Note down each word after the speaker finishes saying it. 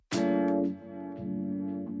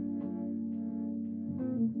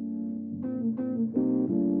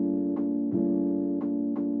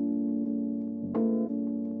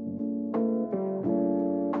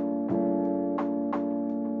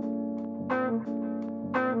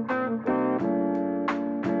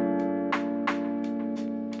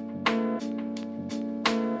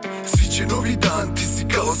Kreće novi dan, ti si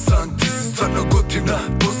kao san, ti si stvarno gotivna,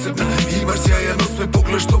 posebna. Imaš sjajan osme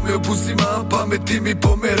pogled što me obuzima, pameti mi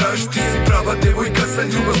pomeraš. Ti si prava devojka za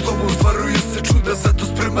ljubav, s tobom stvaruju se čuda. Zato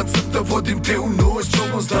spreman sam da vodim te u noć, s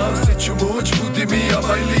tobom znam se ću moć. Budi mi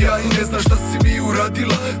Amajlija i ne znaš šta si mi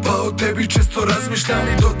uradila, pa o tebi često razmišljam.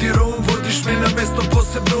 I dodirom vodiš me na mesto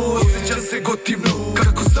posebno, osjećam se gotivno.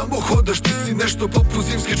 Kako samo hodaš, ti si nešto poput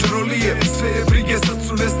zimske čarolije. Sve brige sad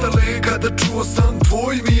su nestale kada čuo sam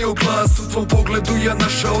tvoj mio glas. U tvom pogledu ja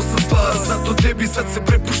našao sam spas, zato tebi sad se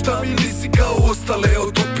prepuštam i nisi kao ostale.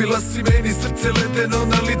 Otopila si meni srce ledeno,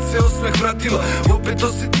 na lice osmeh vratila. Opet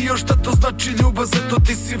osjetio šta to znači ljubav, zato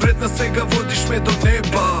ti si vredna svega, vodiš me do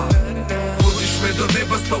neba. Vodiš me do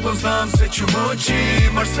neba, s tobom znam sve ću moći.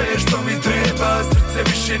 Imaš sve što mi treba, srce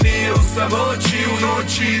više nije u samoći. U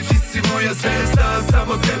noći ti si moja zvezda,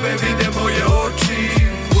 samo tebe vide moje oči.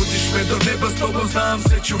 Vodiš me do neba, s tobom znam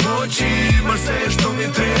sve ću moći. Imaš sve što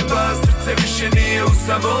mi treba, srce više nije u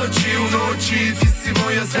samoći. U noći ti si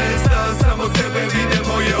moja zvezda, samo tebe vide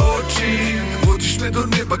moje oči. Vodiš me do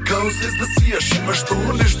neba kao zvezda sijaš, imaš to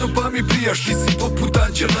nešto pa mi prijaš. Ti si poput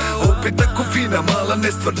anđela, opet tako fina, mala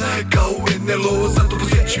nestvarna kao NLO. Zato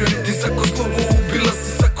posjećujem ti svako slovo, ubila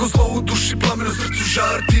si svako zlo u duši, plamen u srcu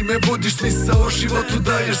žar. Ti me vodiš, smisao životu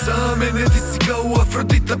daješ za mene. Ti si kao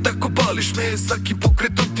Afrodita, tako pališ me, svakim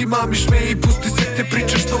pokretom ti mamiš me. I pusti sve te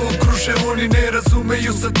priče što okruže, oni ne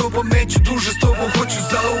razumeju. Sa tobom neću duže, s tobom hoću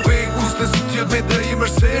zauvek. Usne su ti od meda,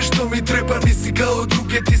 imaš sve što mi treba. Nisi kao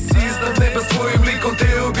druge, ti si iznad neba, svojim likom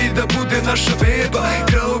teo bi da bude naša beba.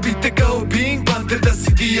 Krao bi te kao Pink Panther, da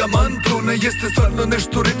si dijamant. Ona jeste stvarno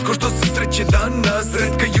nešto retko što se sreće danas.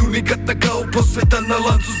 Retka i unikatna kao posveta na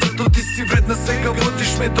lancu, zato ti si vredna svega,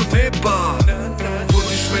 vodiš me do neba.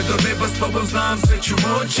 Vodiš me do neba, s tobom znam sve ću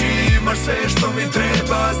moći. Imaš sve što mi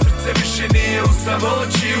treba, srce više nije u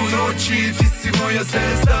samoći. U noći ti si moja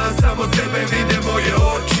zvezda, samo tebe vide moje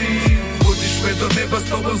oči. Vodiš me do neba, s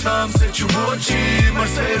tobom znam sve ću moći. Imaš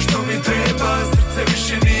sve što mi treba, srce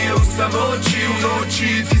više nije u samoći. U noći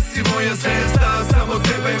ti si moja zvezda, samo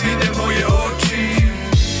tebe vide moje oči.